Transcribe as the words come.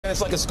It's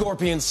like a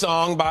Scorpion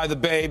song by the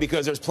Bay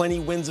because there's plenty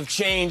winds of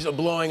change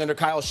blowing under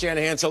Kyle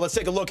Shanahan. So let's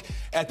take a look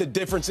at the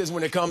differences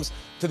when it comes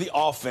to the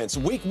offense.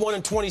 Week 1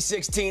 in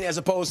 2016 as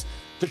opposed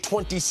to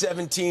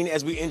 2017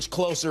 as we inch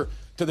closer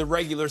to the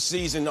regular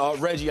season.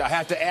 Reggie, I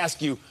have to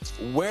ask you,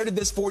 where did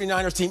this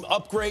 49ers team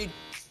upgrade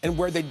and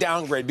where they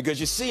downgrade? Because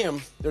you see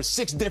them, there's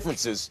 6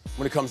 differences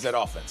when it comes to that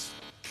offense.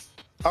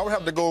 I would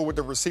have to go with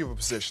the receiver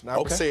position. I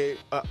would say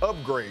an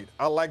upgrade.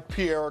 I like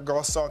Pierre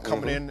Garçon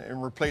coming in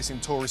and replacing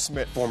Torrey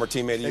Smith. Former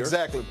teammate of yours?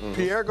 Exactly.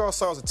 Pierre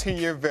Garçon is a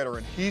 10-year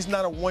veteran. He's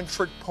not a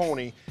one-trick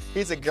pony.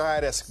 He's a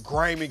guy that's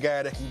grimy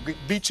guy that can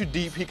beat you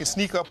deep. He can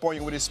sneak up on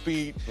you with his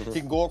speed.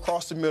 He can go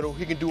across the middle.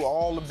 He can do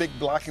all the big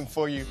blocking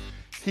for you.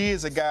 He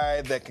is a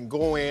guy that can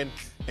go in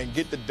and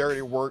get the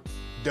dirty work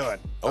done.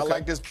 I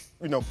like this,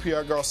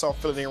 Pierre Garçon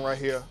filling in right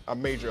here, a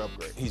major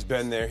upgrade. He's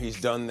been there.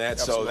 He's done that.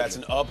 Absolutely. So that's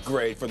an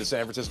upgrade for the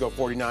San Francisco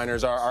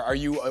 49ers. Are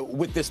you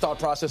with this thought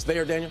process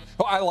there, Daniel?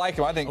 Well, I like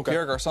him. I think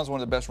Pierre Garçon's one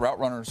of the best route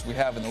runners we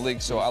have in the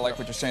league, so I like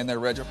what you're saying there,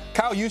 Reggie.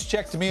 Kyle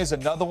Juszczyk, to me, is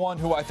another one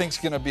who I think is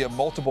going to be a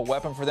multiple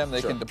weapon for them.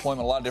 They can deploy him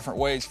in a lot of different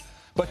ways.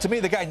 But to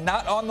me, the guy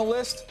not on the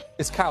list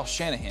is Kyle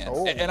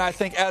Shanahan. And I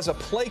think as a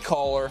play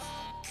caller,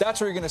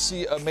 that's where you're going to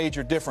see a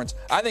major difference.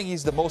 I think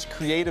he's the most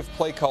creative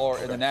play caller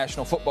in the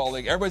National Football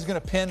League. Everybody's going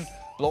to pin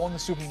blowing the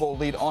Super Bowl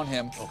lead on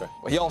him.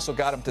 But he also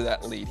got him to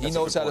that lead. He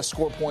knows how to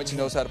score points. He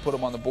knows how to put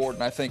them on the board.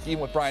 And I think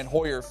even with Brian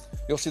Hoyer,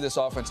 you'll see this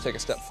offense take a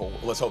step forward.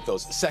 Let's hope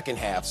those second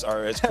halves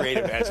are as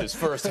creative as his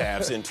first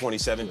halves in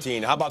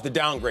 2017. How about the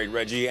downgrade,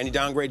 Reggie? Any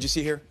downgrade you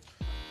see here?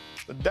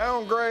 The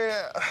downgrade,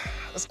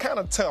 it's kind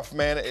of tough,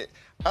 man.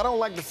 I don't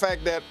like the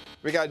fact that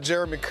we got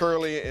Jeremy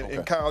Curley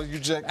and Kyle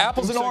Juszczyk.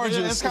 Apples and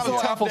oranges. It's kind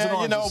of tough apples and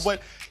oranges.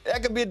 but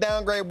that could be a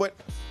downgrade. But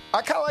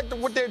I kind of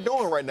like what they're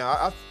doing right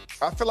now.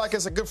 I feel like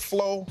it's a good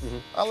flow.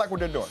 I like what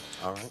they're doing.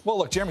 All right. Well,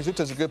 look, Jeremy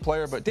Zutta's a good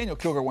player, but Daniel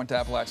Kilgore went to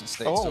Appalachian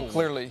State, so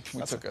clearly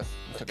we took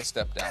a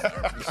step down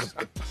there. This is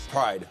the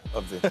pride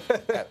of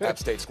the App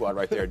State squad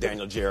right there,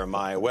 Daniel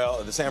Jeremiah.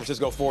 Well, the San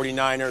Francisco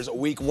 49ers,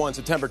 Week 1,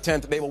 September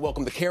 10th, they will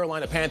welcome the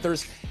Carolina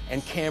Panthers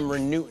and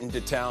Cameron Newton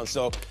to town,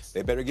 so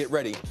they better get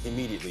ready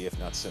immediately, if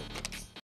not soon.